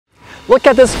Look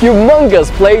at this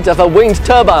humongous plate of a wind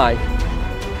turbine.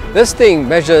 This thing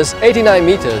measures 89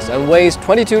 meters and weighs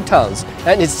 22 tons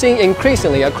and is seen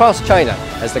increasingly across China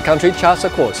as the country charts a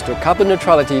course to carbon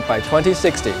neutrality by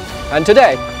 2060. And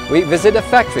today, we visit a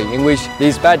factory in which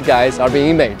these bad guys are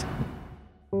being made.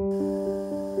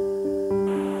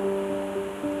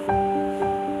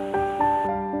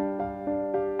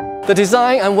 The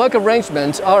design and work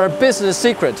arrangements are a business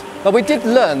secret, but we did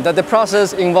learn that the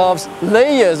process involves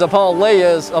layers upon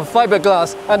layers of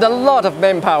fiberglass and a lot of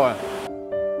manpower.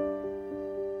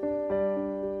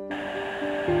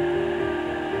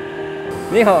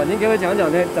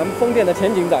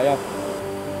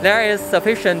 There is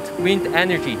sufficient wind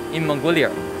energy in Mongolia.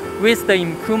 With the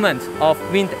improvement of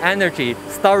wind energy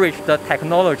storage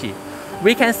technology,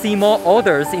 we can see more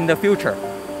orders in the future.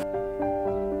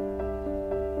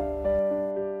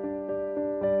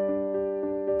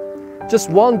 Just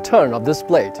one turn of this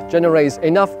blade generates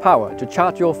enough power to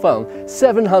charge your phone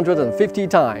 750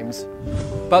 times.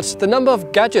 But the number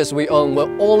of gadgets we own will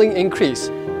only increase,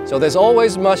 so there's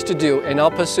always much to do in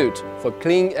our pursuit for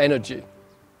clean energy.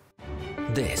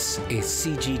 This is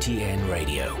CGTN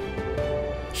Radio.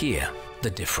 Hear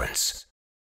the difference.